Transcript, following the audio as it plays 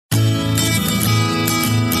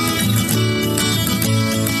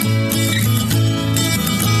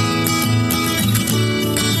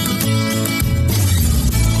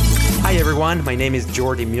everyone. My name is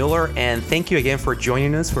Jordi Mueller, and thank you again for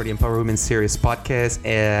joining us for the Empower Women Series podcast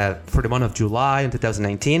for the month of July in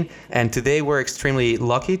 2019. And today we're extremely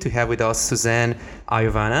lucky to have with us Suzanne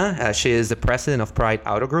Iovana. She is the president of Pride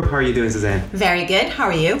Auto Group. How are you doing, Suzanne? Very good. How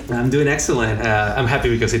are you? I'm doing excellent. I'm happy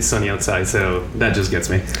because it's sunny outside, so that just gets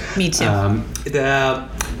me. Me too.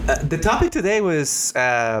 The topic today was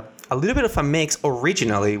a little bit of a mix.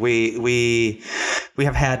 Originally, we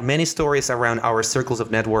have had many stories around our circles of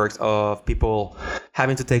networks of people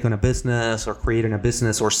having to take on a business or creating a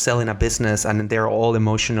business or selling a business, and they're all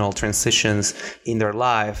emotional transitions in their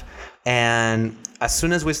life. And as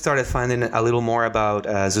soon as we started finding a little more about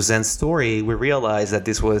Suzanne's story, we realized that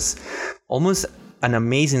this was almost an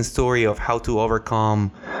amazing story of how to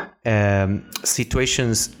overcome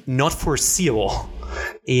situations not foreseeable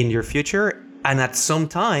in your future, and at some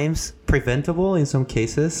times preventable in some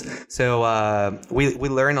cases. So we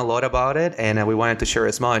learned a lot about it, and we wanted to share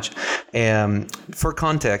as much. For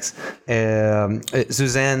context,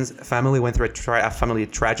 Suzanne's family went through a family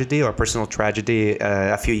tragedy or personal tragedy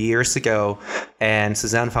a few years ago, and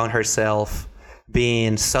Suzanne found herself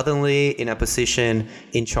being suddenly in a position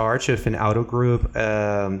in charge of an auto group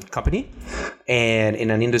company, and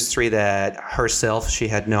in an industry that herself she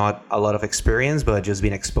had not a lot of experience but just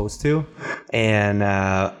been exposed to,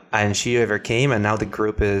 and she overcame, and now the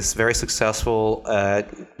group is very successful,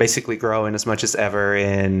 basically growing as much as ever,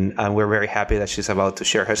 and we're very happy that she's about to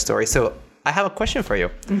share her story. So I have a question for you.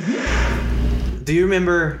 Mm-hmm. Do you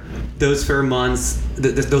remember those first months,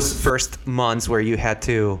 those first months where you had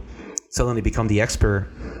to suddenly become the expert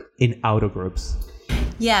in auto groups?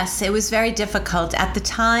 Yes, it was very difficult. At the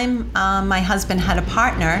time, my husband had a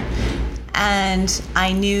partner, and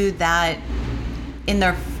I knew that in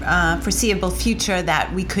the foreseeable future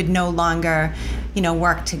that we could no longer,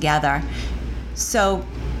 work together. So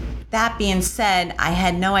that being said, I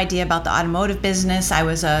had no idea about the automotive business. I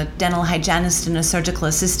was a dental hygienist and a surgical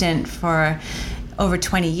assistant for over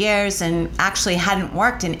 20 years, and actually hadn't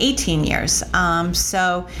worked in 18 years.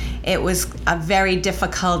 So it was a very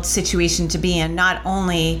difficult situation to be in. Not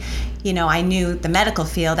only, I knew the medical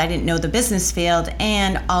field, I didn't know the business field,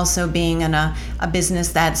 and also being in a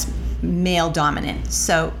business that's male dominant.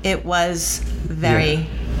 So it was very...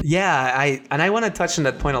 Yeah, I want to touch on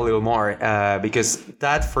that point a little more because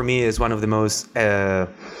that for me is one of the most...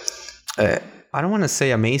 I don't want to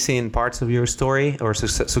say amazing parts of your story or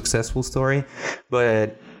successful story,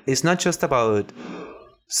 but it's not just about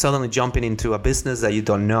suddenly jumping into a business that you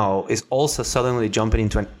don't know. It's also suddenly jumping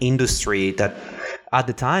into an industry that at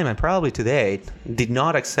the time and probably today did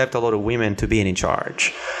not accept a lot of women to be in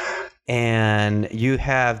charge. And you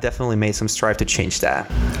have definitely made some strive to change that.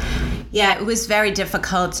 Yeah, it was very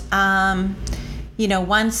difficult.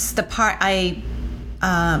 Once I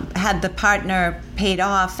had the partner paid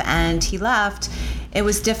off and he left, it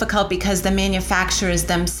was difficult because the manufacturers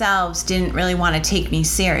themselves didn't really want to take me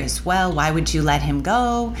serious. Well, why would you let him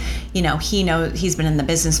go? He's been in the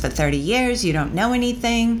business for 30 years. You don't know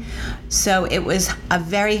anything. So it was a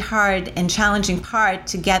very hard and challenging part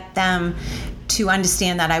to get them to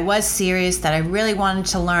understand that I was serious, that I really wanted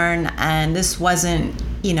to learn, and this wasn't,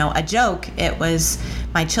 a joke. It was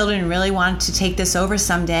my children really wanted to take this over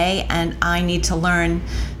someday, and I need to learn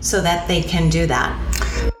so that they can do that.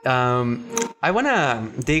 I want to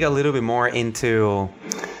dig a little bit more into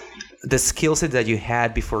the skill set that you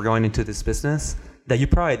had before going into this business that you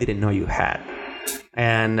probably didn't know you had.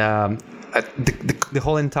 And the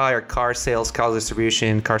whole entire car sales, car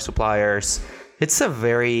distribution, car suppliers, it's a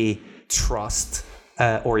very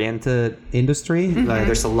trust-oriented industry. Mm-hmm. Like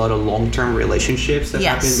there's a lot of long-term relationships that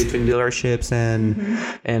happen between dealerships,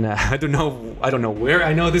 and I don't know where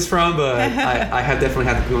I know this from, but I have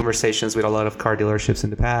definitely had conversations with a lot of car dealerships in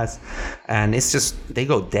the past, and it's just they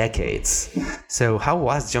go decades. So how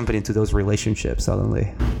was jumping into those relationships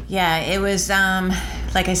suddenly? Yeah, it was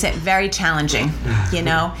like I said, very challenging,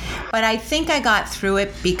 but I think I got through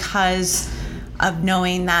it because of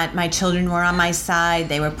knowing that my children were on my side.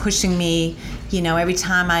 They were pushing me. Every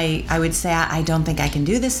time I would say, I don't think I can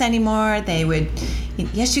do this anymore, they would,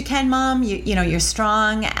 yes, you can, Mom. You're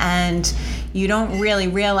strong, and you don't really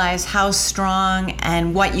realize how strong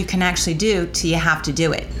and what you can actually do till you have to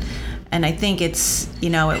do it. And I think it's,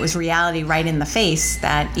 it was reality right in the face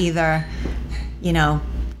that either,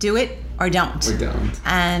 do it or don't. Or don't.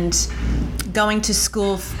 And going to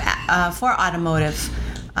school for automotive,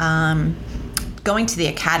 going to the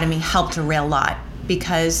academy helped a real lot,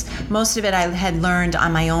 because most of it I had learned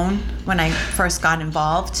on my own when I first got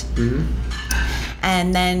involved. Mm-hmm.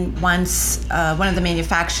 And then once one of the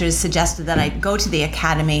manufacturers suggested that I go to the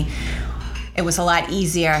academy, it was a lot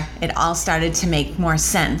easier. It all started to make more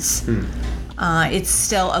sense. It's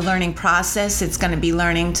still a learning process. It's going to be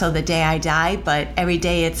learning till the day I die, but every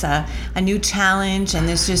day it's a new challenge, and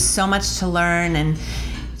there's just so much to learn, and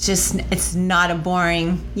it's not a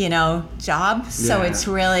boring, job. So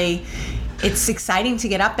it's exciting to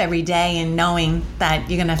get up every day and knowing that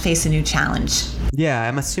you're going to face a new challenge. Yeah,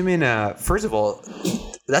 I'm assuming, first of all,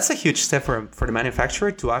 that's a huge step for the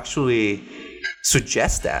manufacturer to actually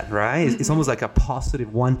suggest that, right? It's almost like a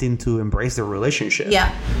positive wanting to embrace the relationship.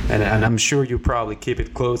 Yeah. And I'm sure you probably keep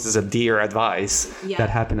it close as a dear advice that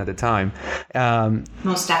happened at the time.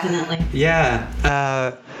 Most definitely.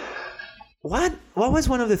 Yeah. What was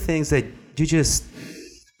one of the things that you just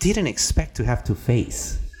didn't expect to have to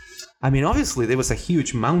face? I mean, obviously there was a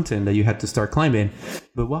huge mountain that you had to start climbing,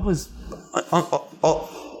 but what was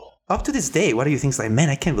up to this day, what do you think is like, man,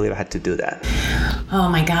 I can't believe I had to do that? Oh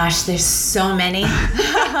my gosh, there's so many.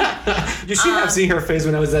 You should have seen her face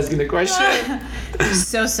when I was asking the question.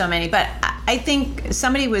 So many. But I think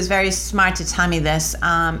somebody was very smart to tell me this.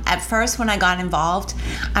 At first, when I got involved,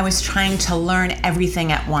 I was trying to learn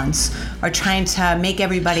everything at once, or trying to make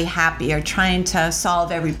everybody happy, or trying to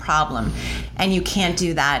solve every problem. And you can't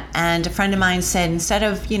do that. And a friend of mine said, instead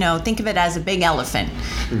of, think of it as a big elephant,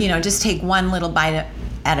 just take one little bite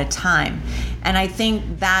at a time. And I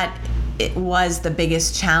think that it was the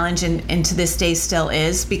biggest challenge, and to this day still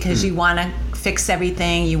is, because you want to fix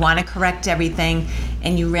everything, you want to correct everything,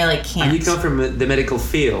 and you really can't. And you come from the medical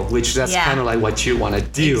field, which that's kind of like what you want to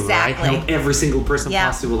do, exactly. right? Help every single person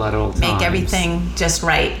possible at all times. Make everything just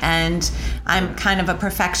right. And I'm kind of a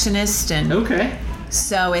perfectionist, and okay.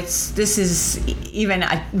 So this is even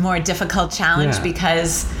a more difficult challenge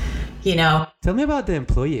because, Tell me about the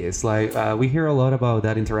employees. Like, we hear a lot about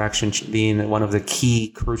that interaction being one of the key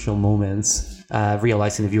crucial moments,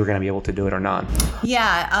 realizing if you were going to be able to do it or not.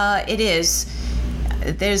 Yeah, it is.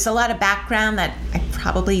 There's a lot of background that I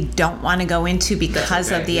probably don't want to go into because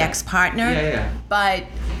of the ex-partner. Yeah. But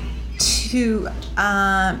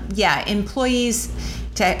employees,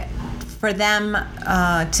 for them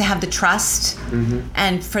to have the trust,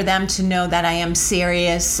 and for them to know that I am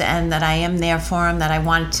serious and that I am there for them, that I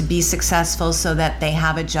want to be successful so that they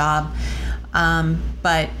have a job.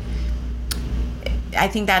 But I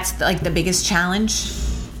think that's like the biggest challenge.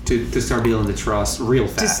 To start building the trust real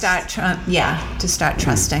fast. To start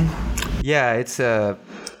trusting. Yeah, it's a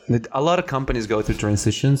lot of companies go through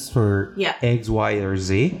transitions for X, Y, or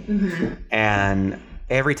Z. And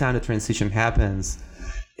every time the transition happens,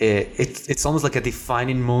 it's almost like a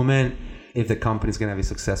defining moment if the company's going to be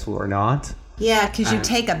successful or not. Yeah, because you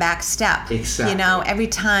take a back step. Exactly. Every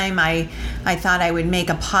time I thought I would make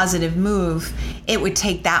a positive move, it would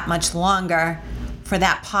take that much longer for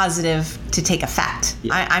that positive to take effect.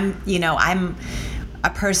 Yeah. I'm a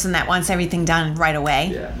person that wants everything done right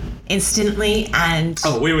away, instantly, and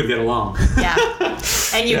we would get along. Yeah,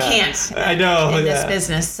 and you can't. I know in this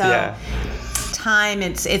business. So time,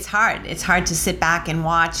 it's hard. It's hard to sit back and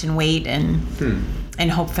watch and wait and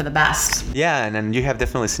hope for the best. Yeah, and then you have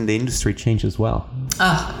definitely seen the industry change as well.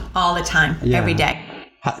 Oh, all the time, every day.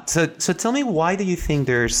 So tell me, why do you think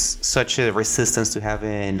there's such a resistance to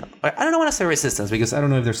having, I don't want to say resistance, because I don't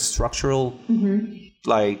know if there's structural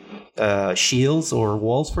shields or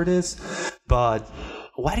walls for this, but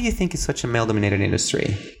why do you think it's such a male-dominated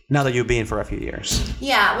industry now that you've been for a few years?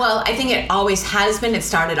 Yeah, well, I think it always has been. It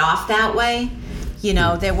started off that way.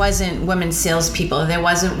 There wasn't women salespeople. There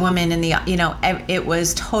wasn't women in the, it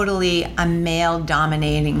was totally a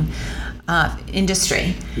male-dominating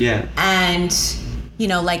industry. Yeah. And,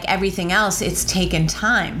 like everything else, it's taken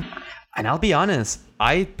time. And I'll be honest,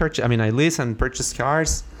 I lease and purchase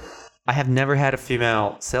cars. I have never had a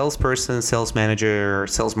female salesperson, sales manager,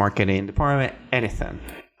 sales marketing department, anything.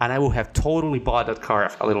 And I would have totally bought that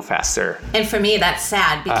car a little faster. And for me, that's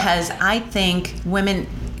sad, because I think women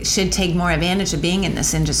should take more advantage of being in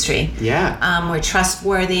this industry. Yeah. We're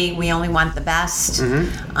trustworthy. We only want the best.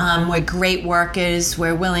 We're great workers.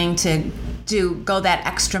 We're willing to go that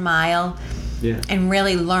extra mile. Yeah. And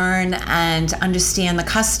really learn and understand the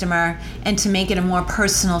customer, and to make it a more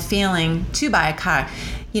personal feeling to buy a car.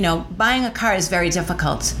 Buying a car is very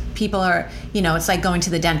difficult. People are, it's like going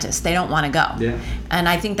to the dentist. They don't want to go. Yeah. And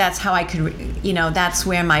I think that's how I could, that's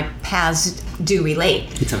where my paths do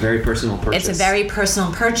relate. It's a very personal purchase. It's a very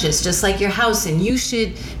personal purchase, just like your house. And you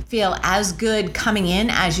should feel as good coming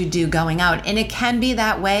in as you do going out. And it can be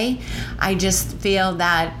that way. I just feel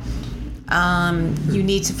that you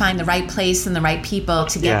need to find the right place and the right people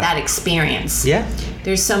to get that experience. Yeah.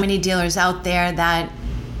 There's so many dealers out there that,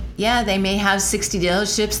 they may have 60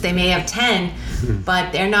 dealerships, they may have 10,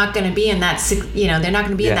 but they're not going to be in that, they're not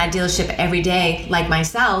going to be in that dealership every day like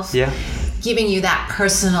myself. Yeah. giving you that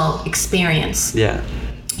personal experience. Yeah.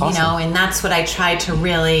 Awesome. You know, and that's what I try to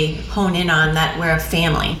really hone in on, that we're a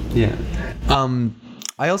family. Yeah.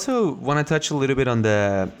 I also want to touch a little bit on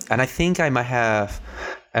and I think I might have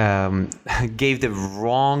gave the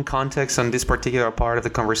wrong context on this particular part of the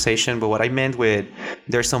conversation, but what I meant with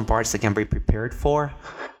there's some parts that can be prepared for.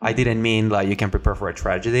 I didn't mean like you can prepare for a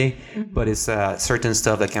tragedy, but it's certain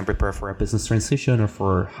stuff that can prepare for a business transition or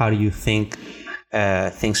for how do you think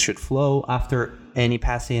things should flow after any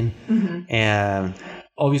passing. And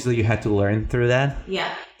obviously you had to learn through that.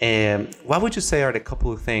 Yeah. And what would you say are the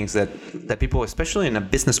couple of things that people, especially in a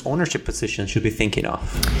business ownership position, should be thinking of?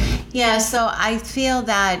 Yeah, so I feel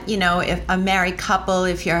that, you know, if a married couple,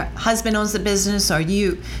 if your husband owns the business or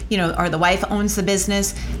you know, or the wife owns the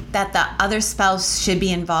business, that the other spouse should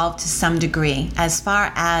be involved to some degree as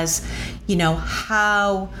far as, you know,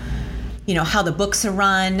 how the books are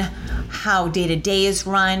run, how day-to-day is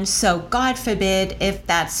run. So God forbid if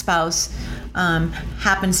that spouse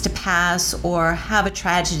happens to pass or have a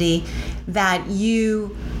tragedy, that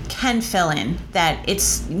you can fill in, that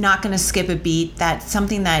it's not going to skip a beat, that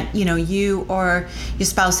something that, you know, you or your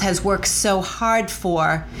spouse has worked so hard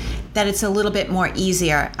for, that it's a little bit more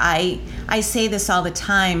easier. I say this all the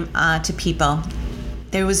time to people.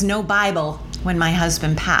 There was no Bible when my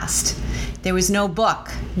husband passed. There was no book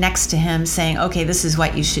next to him saying, okay, this is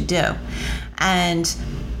what you should do. And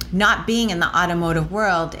not being in the automotive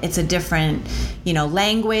world, it's a different, you know,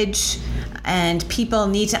 language, and people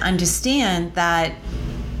need to understand that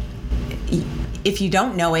if you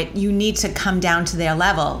don't know it, you need to come down to their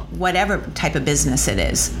level, whatever type of business it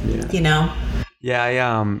is, you know?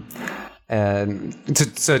 Yeah,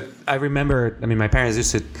 so I remember, I mean, my parents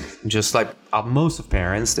used to, just like most of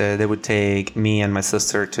parents, they would take me and my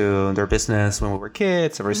sister to their business when we were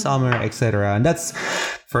kids, every summer, etc. And that's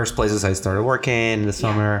first places I started working in the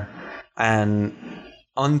summer. And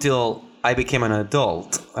until I became an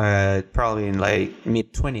adult, probably in like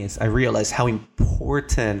mid-20s, I realized how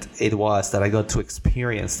important it was that I got to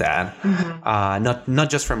experience that. Not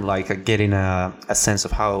just from like getting a sense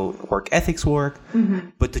of how work ethics work,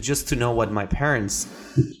 but to know what my parents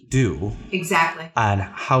do. Exactly. And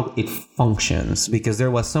how it functions, because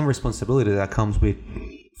there was some responsibility that comes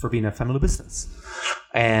for being a family business.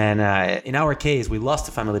 And in our case, we lost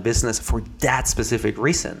the family business for that specific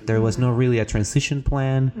reason. There was no really a transition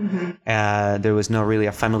plan. There was no really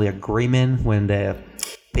a family agreement when the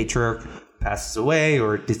patriarch passes away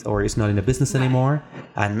or is not in the business anymore.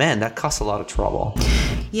 And man, that caused a lot of trouble.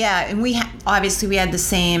 Yeah, and obviously we had the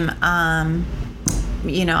same, I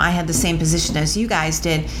had the same position as you guys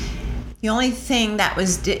did. The only thing that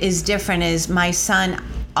is different is my son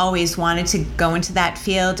always wanted to go into that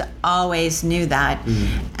field, always knew that.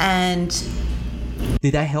 And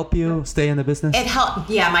did that help you stay in the business? It helped.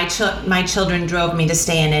 Yeah, my children drove me to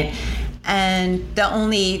stay in it. And the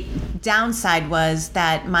only downside was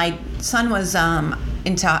that my son was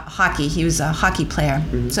into hockey. He was a hockey player.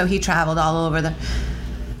 So he traveled all over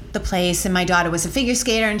the place, and my daughter was a figure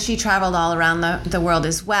skater, and she traveled all around the world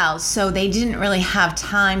as well. So they didn't really have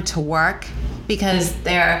time to work because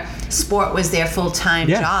their sport was their full-time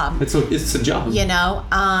job. It's a job. You know,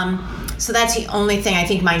 so that's the only thing I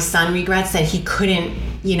think my son regrets, that he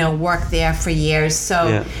couldn't, work there for years.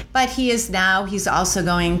 So, but he's also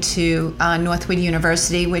going to Northwood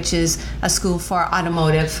University, which is a school for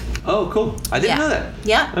automotive. Oh, cool. I didn't know that.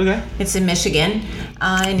 Yeah. Okay. It's in Michigan.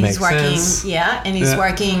 And Makes he's working, sense.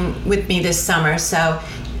 Working with me this summer. So.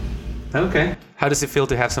 Okay. How does it feel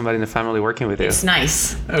to have somebody in the family working with you? It's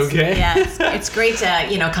nice. Okay. Yeah, it's great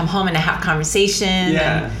to, come home and have conversation.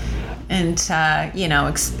 And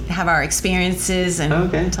have our experiences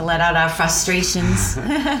and to let out our frustrations.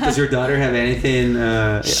 Does your daughter have anything?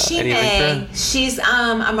 She may. She's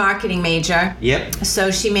a marketing major. Yep. So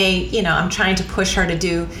she may, I'm trying to push her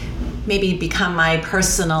to maybe become my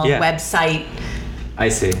personal website. I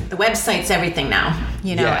see. The website's everything now, as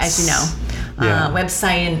you know.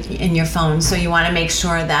 Website in your phone. So you want to make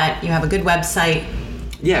sure that you have a good website.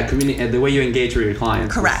 Yeah, the way you engage with your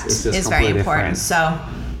clients. Correct. is very important. Different. So.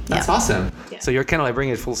 That's awesome. Yeah. So you're kind of like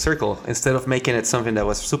bringing it full circle. Instead of making it something that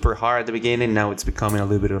was super hard at the beginning, now it's becoming a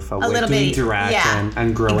little bit of a way to interact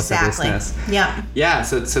and grow as a business. Yeah. Yeah.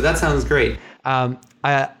 So that sounds great.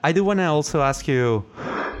 I do want to also ask you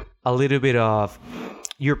a little bit of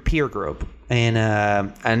your peer group and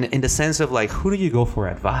in the sense of like, who do you go for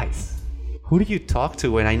advice? Who do you talk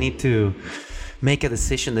to when I need to make a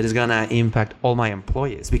decision that is going to impact all my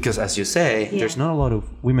employees? Because as you say, there's not a lot of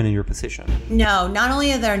women in your position. No, not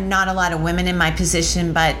only are there not a lot of women in my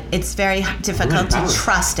position, but it's very difficult to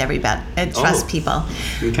trust everybody, trust people.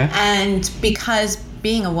 Okay. And because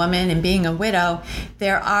being a woman and being a widow,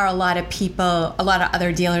 there are a lot of people, a lot of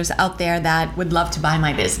other dealers out there that would love to buy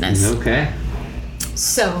my business. Okay.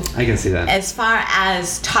 So I can see that. As far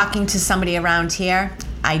as talking to somebody around here,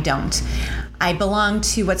 I don't. I belong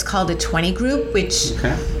to what's called a 20 group, which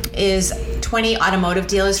is 20 automotive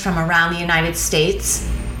dealers from around the United States.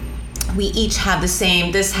 We each have the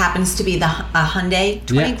same. This happens to be the Hyundai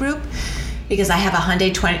 20 group, because I have a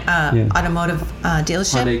Hyundai automotive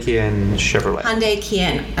dealership. Hyundai, Kia, and Chevrolet. Hyundai,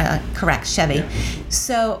 Kia, and correct, Chevy. Yeah.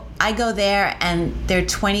 So I go there, and there are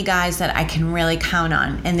 20 guys that I can really count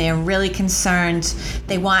on, and they're really concerned.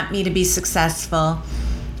 They want me to be successful.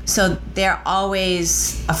 So they're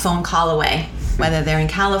always a phone call away, whether they're in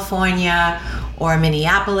California or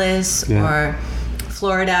Minneapolis or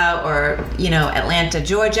Florida or, Atlanta,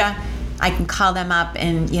 Georgia. I can call them up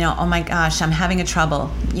and, oh my gosh, I'm having a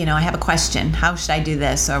trouble. I have a question. How should I do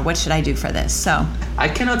this? Or what should I do for this? So I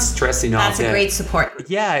cannot stress enough. That's a great support.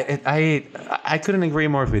 Yeah, I couldn't agree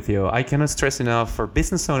more with you. I cannot stress enough for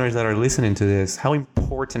business owners that are listening to this, how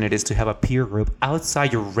important it is to have a peer group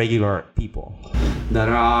outside your regular people that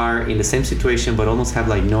are in the same situation, but almost have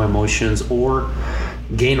like no emotions or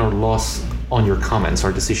gain or loss on your comments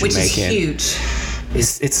or decision making. Which is huge.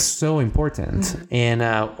 It's so important. Mm-hmm.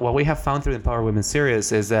 And what we have found through the Empower Women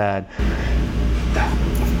series is that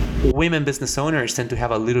women business owners tend to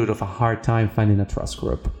have a little bit of a hard time finding a trust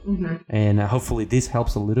group. Mm-hmm. And hopefully this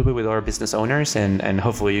helps a little bit with our business owners, and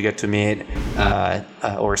hopefully you get to meet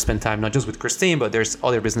or spend time not just with Christine, but there's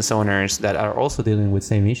other business owners that are also dealing with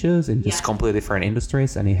same issues in just completely different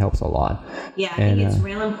industries, and it helps a lot. Yeah, I think it's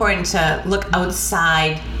real important to look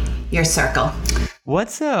outside your circle.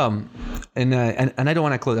 What's and I don't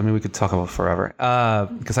want to close. I mean, we could talk about forever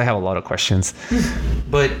because I have a lot of questions.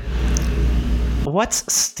 But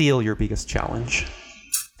what's still your biggest challenge?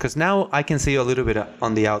 Because now I can see you a little bit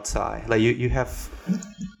on the outside. Like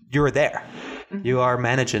you're there. Mm-hmm. You are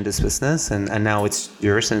managing this business, and now it's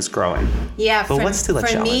yours and it's growing. Yeah, but what's still a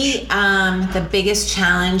challenge? For me, the biggest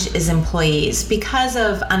challenge is employees, because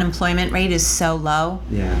of unemployment rate is so low.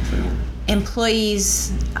 Yeah, true.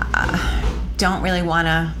 Employees don't really want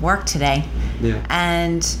to work today. Yeah.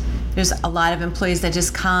 And there's a lot of employees that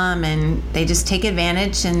just come and they just take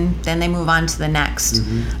advantage, and then they move on to the next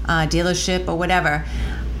dealership or whatever.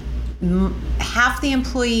 Half the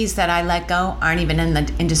employees that I let go aren't even in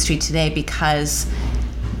the industry today because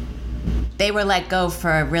they were let go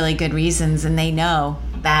for really good reasons, and they know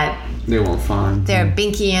that they won't find their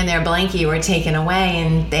binky and their blankie were taken away,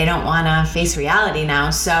 and they don't want to face reality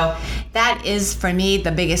now. So that is, for me,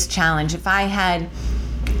 the biggest challenge. If I had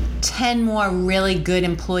 10 more really good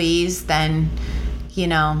employees, then,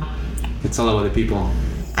 it's all about the people.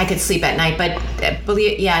 I could sleep at night. But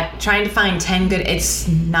trying to find 10 good, it's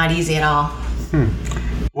not easy at all.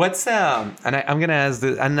 What's and I'm gonna ask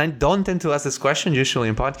this, and I don't tend to ask this question usually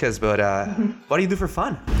in podcasts, but what do you do for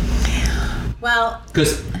fun? Well,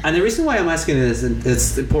 and the reason why I'm asking is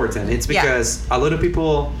it's important. It's because a lot of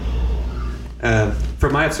people,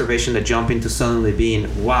 from my observation, that jump into suddenly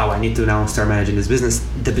being, wow, I need to now start managing this business.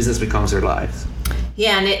 The business becomes their lives.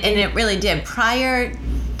 Yeah, and it really did. Prior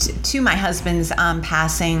to my husband's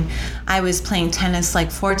passing, I was playing tennis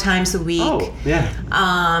like 4 times a week. Oh,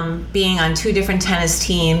 yeah. Being on 2 different tennis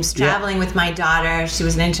teams, traveling with my daughter. She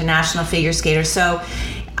was an international figure skater. So,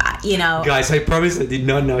 Guys, I promise I did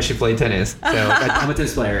not know she played tennis. So I'm a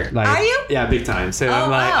tennis player. Are you? Yeah, big time. So I'm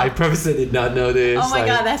like, wow. I promise I did not know this. Oh my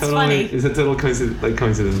God, that's funny. It's a total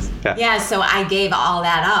coincidence. Yeah, so I gave all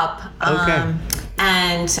that up. Okay.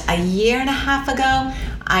 And a year and a half ago,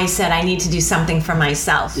 I said I need to do something for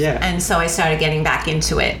myself. Yeah. And so I started getting back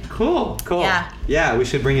into it. Cool. Yeah. Yeah, we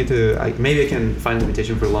should bring you to, maybe I can find an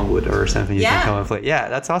invitation for Longwood or something. You can come and play. Yeah,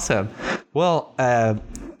 that's awesome. Well,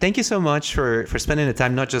 thank you so much for spending the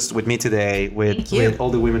time, not just with me today, with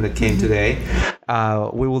all the women that came today.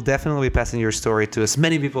 We will definitely be passing your story to as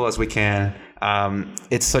many people as we can.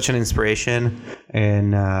 It's such an inspiration,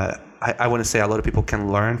 and I want to say a lot of people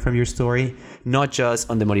can learn from your story, not just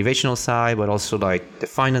on the motivational side, but also like the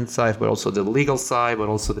finance side, but also the legal side, but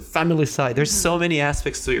also the family side. There's so many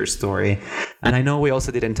aspects to your story. And I know we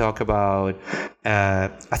also didn't talk about,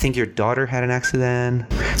 I think your daughter had an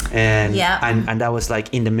accident, and that was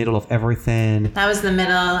like in the middle of everything. That was the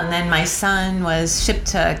middle, and then my son was shipped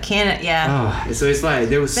to Canada. Yeah. Oh, so it's like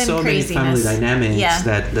there was so many family dynamics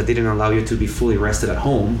that didn't allow you to be fully rested at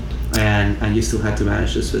home, and you still had to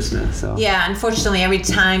manage this business. So yeah, unfortunately, every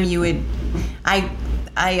time you would,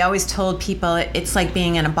 I always told people it's like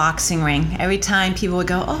being in a boxing ring. Every time people would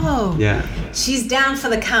go, oh, she's down for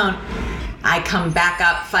the count, I come back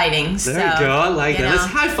up fighting. There you go. I like that. Let's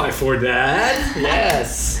high five for that.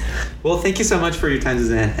 Yes. Well, thank you so much for your time,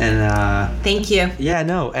 Suzanne. And Thank you. yeah,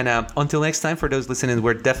 no. And until next time, for those listening,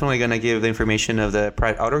 we're definitely going to give the information of the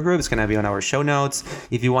Pride Auto Group. It's going to be on our show notes.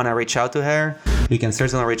 If you want to reach out to her, you can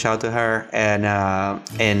certainly reach out to her. And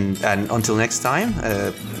until next time,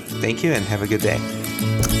 thank you and have a good day.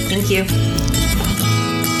 Thank you.